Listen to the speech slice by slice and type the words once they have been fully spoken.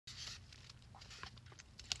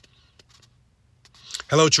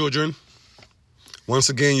Hello, children. Once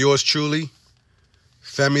again, yours truly,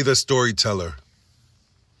 Femi the Storyteller,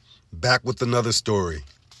 back with another story.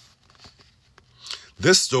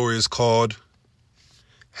 This story is called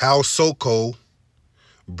How Soko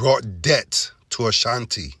Brought Debt to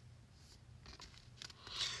Ashanti.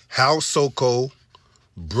 How Soko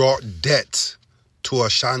brought debt to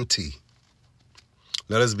Ashanti.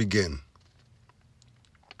 Let us begin.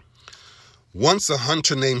 Once a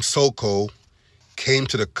hunter named Soko came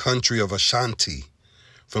to the country of Ashanti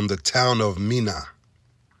from the town of Mina.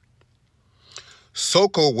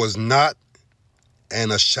 Soko was not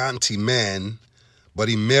an Ashanti man, but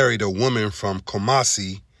he married a woman from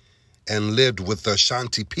Kumasi and lived with the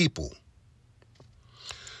Ashanti people.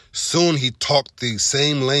 Soon he talked the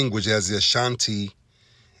same language as the Ashanti,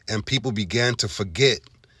 and people began to forget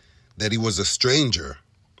that he was a stranger,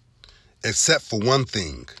 except for one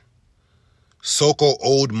thing. Soko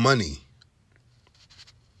owed money.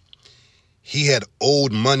 He had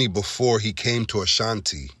owed money before he came to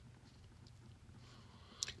Ashanti.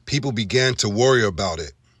 People began to worry about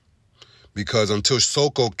it because until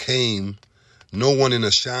Soko came, no one in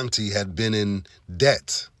Ashanti had been in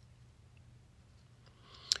debt.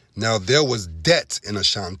 Now there was debt in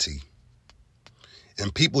Ashanti,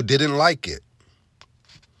 and people didn't like it.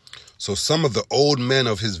 So some of the old men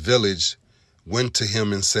of his village went to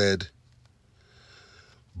him and said,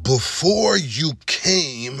 "Before you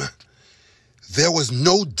came, there was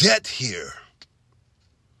no debt here.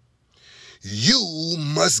 You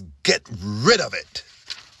must get rid of it."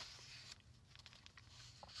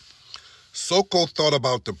 Soko thought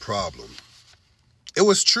about the problem. It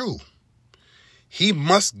was true. He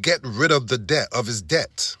must get rid of the debt of his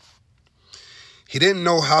debt. He didn't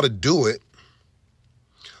know how to do it.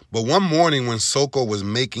 But one morning when Soko was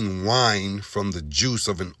making wine from the juice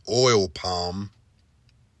of an oil palm,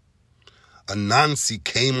 Anansi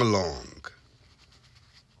came along.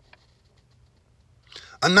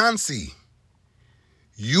 "Anansi,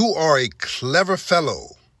 you are a clever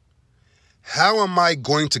fellow. How am I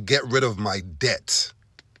going to get rid of my debt?"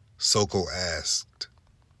 Soko asked.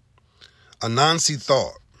 Anansi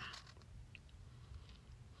thought.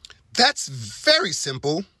 "That's very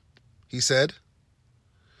simple," he said.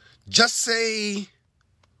 "Just say,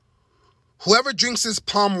 whoever drinks this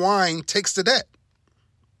palm wine takes the debt.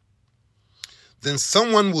 Then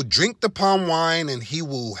someone will drink the palm wine and he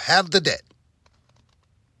will have the debt."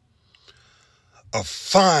 "A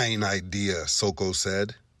fine idea," Soko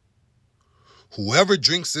said. "Whoever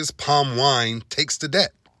drinks this palm wine takes the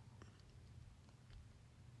debt."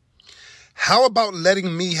 "How about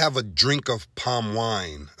letting me have a drink of palm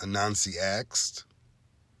wine?" Anansi asked.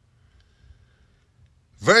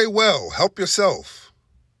 "Very well, help yourself,"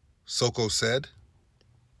 Soko said.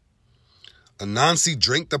 Anansi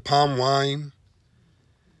drank the palm wine,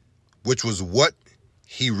 which was what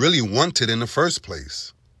he really wanted in the first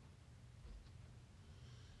place.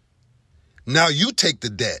 "Now you take the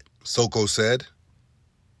debt," Soko said.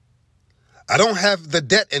 "I don't have the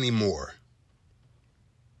debt anymore."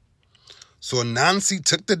 So Anansi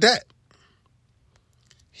took the debt.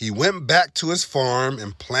 He went back to his farm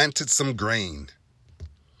and planted some grain.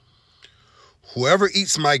 "Whoever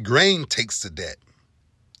eats my grain takes the debt,"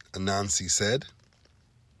 Anansi said.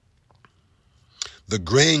 The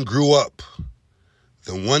grain grew up.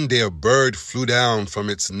 Then one day a bird flew down from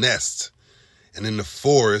its nest and in the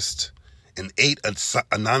forest and ate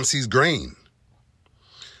Anansi's grain.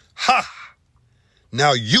 "Ha!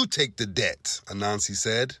 Now you take the debt," Anansi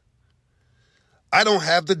said. "I don't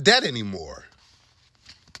have the debt anymore."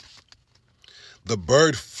 The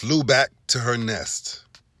bird flew back to her nest.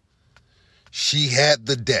 She had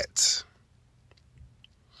the debt.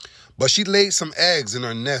 But she laid some eggs in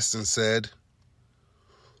her nest and said,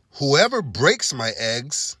 "Whoever breaks my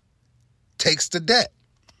eggs takes the debt."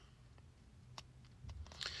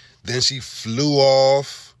 Then she flew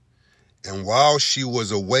off, and while she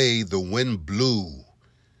was away, the wind blew,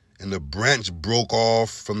 and the branch broke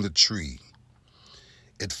off from the tree.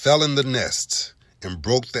 It fell in the nest and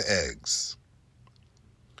broke the eggs.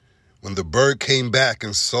 When the bird came back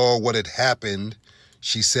and saw what had happened,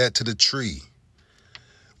 she said to the tree,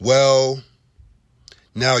 "Well,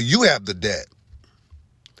 now you have the debt.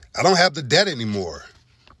 I don't have the debt anymore."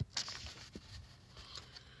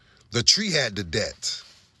 The tree had the debt,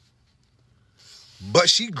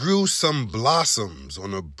 but she grew some blossoms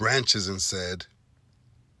on her branches and said,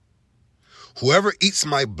 "Whoever eats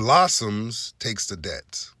my blossoms takes the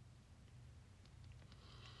debt."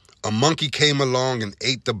 A monkey came along and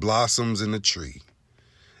ate the blossoms in the tree.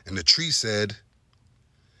 And the tree said,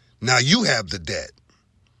 "Now you have the debt.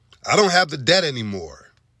 I don't have the debt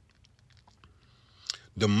anymore."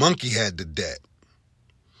 the monkey had the debt.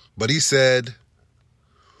 But he said,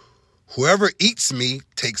 whoever eats me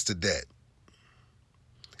takes the debt.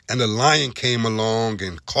 And the lion came along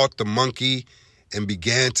and caught the monkey and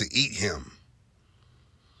began to eat him.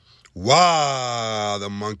 Wow, the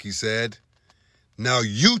monkey said, now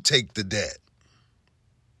you take the debt.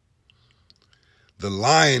 The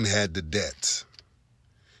lion had the debt.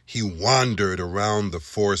 He wandered around the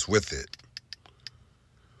forest with it.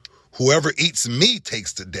 Whoever eats me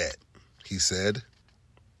takes the debt, he said.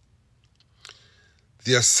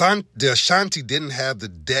 The Ashanti didn't have the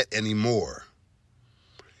debt anymore.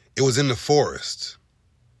 It was in the forest.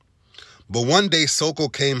 But one day Soko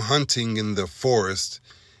came hunting in the forest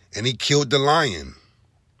and he killed the lion.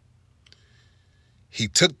 He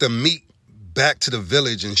took the meat back to the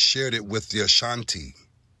village and shared it with the Ashanti.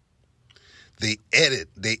 They ate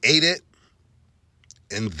it,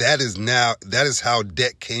 and that is how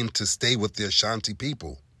debt came to stay with the Ashanti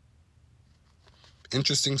people.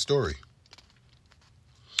 Interesting story.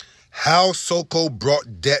 How Soko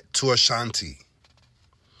brought debt to Ashanti.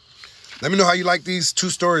 Let me know how you like these 2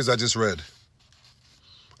 stories I just read.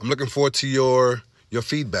 I'm looking forward to your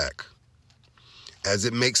feedback, as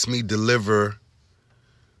it makes me deliver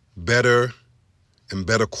better and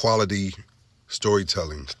better quality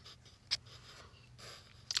storytelling.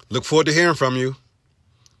 Look forward to hearing from you.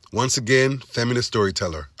 Once again, Femi the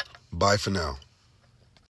Storyteller. Bye for now.